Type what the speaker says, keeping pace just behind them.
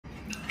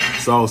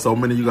So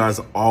many of you guys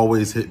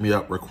always hit me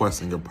up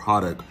requesting a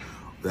product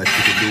that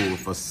you can do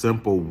with a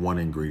simple one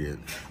ingredient.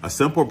 A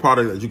simple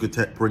product that you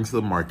could bring to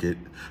the market,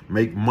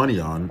 make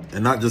money on,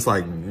 and not just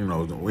like, you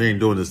know, we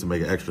ain't doing this to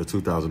make an extra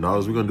 $2,000.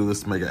 We're gonna do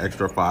this to make an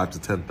extra $5,000 to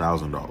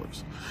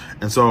 $10,000.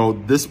 And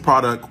so this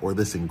product or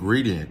this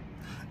ingredient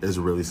is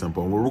really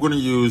simple. And what we're gonna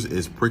use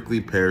is prickly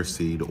pear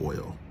seed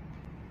oil.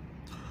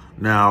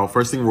 Now,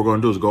 first thing we're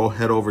gonna do is go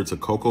head over to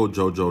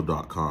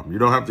cocojojo.com. You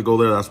don't have to go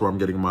there, that's where I'm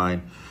getting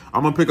mine.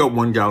 I'm gonna pick up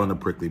 1 gallon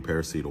of prickly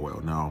pear seed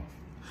oil. Now,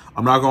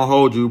 I'm not gonna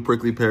hold you,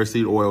 prickly pear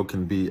seed oil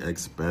can be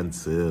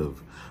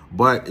expensive.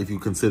 But if you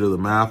consider the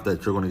math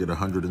that you're gonna get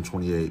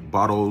 128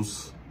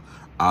 bottles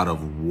out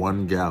of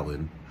 1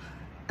 gallon,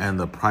 and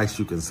the price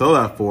you can sell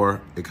that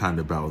for, it kind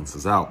of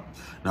balances out.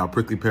 Now,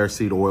 prickly pear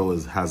seed oil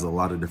has a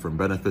lot of different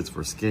benefits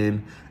for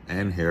skin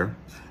and hair.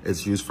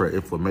 It's used for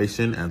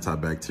inflammation,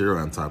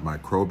 antibacterial,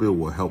 antimicrobial. It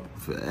will help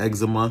with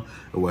eczema.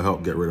 It will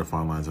help get rid of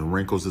fine lines and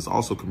wrinkles. This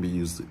also can be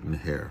used in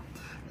hair.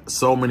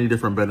 So many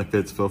different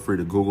benefits. Feel free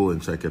to Google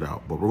and check it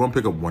out. But we're gonna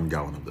pick up 1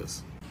 gallon of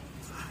this.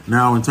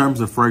 Now, in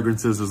terms of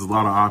fragrances, there's a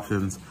lot of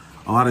options.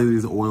 A lot of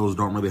these oils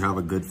don't really have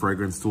a good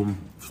fragrance to them.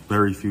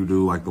 Very few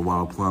do, like the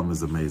wild plum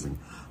is amazing.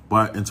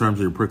 But in terms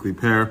of your prickly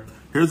pear,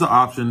 here's an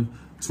option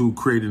to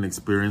create an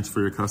experience for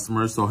your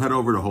customers. So head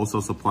over to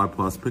Wholesale Supply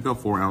Plus, pick up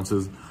 4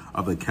 ounces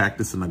of the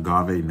Cactus and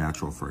Agave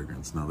natural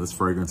fragrance. Now this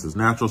fragrance is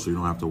natural, so you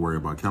don't have to worry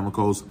about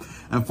chemicals.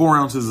 And 4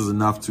 ounces is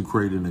enough to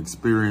create an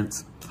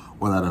experience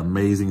or that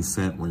amazing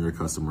scent when your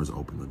customers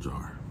open the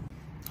jar.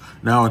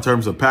 Now, in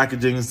terms of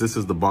packagings, this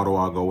is the bottle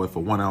I'll go with, a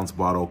 1 ounce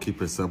bottle,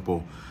 keep it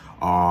simple.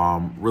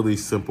 Really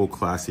simple,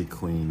 classy,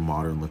 clean,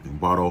 modern looking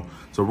bottle.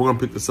 So we're gonna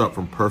pick this up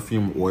from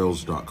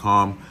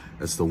perfumeoils.com.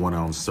 It's the 1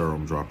 ounce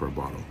serum dropper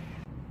bottle.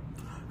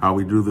 How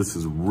we do this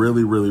is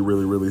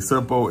really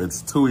simple.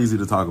 It's too easy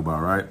to talk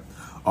about, right?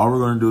 All we're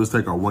gonna do is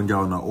take our 1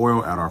 gallon of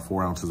oil, add our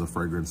 4 ounces of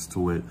fragrance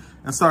to it,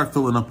 and start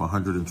filling up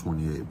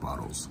 128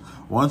 bottles.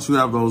 Once you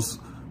have those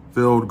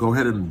filled, go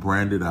ahead and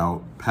brand it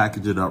out,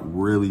 package it up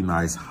really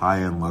nice,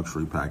 high-end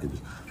luxury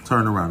package,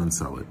 turn around and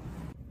sell it.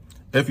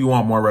 If you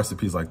want more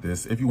recipes like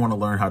this, if you want to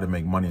learn how to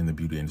make money in the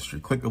beauty industry,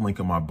 click the link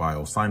in my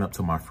bio, sign up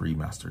to my free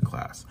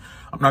masterclass.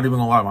 I'm not even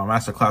gonna lie, my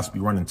masterclass will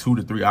be running 2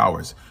 to 3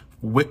 hours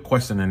with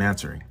question and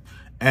answering.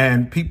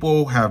 And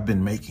people have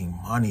been making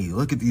money.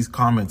 Look at these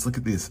comments, look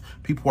at this.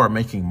 People are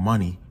making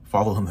money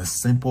following the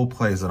simple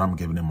plays that I'm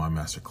giving in my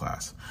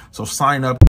masterclass. So sign up.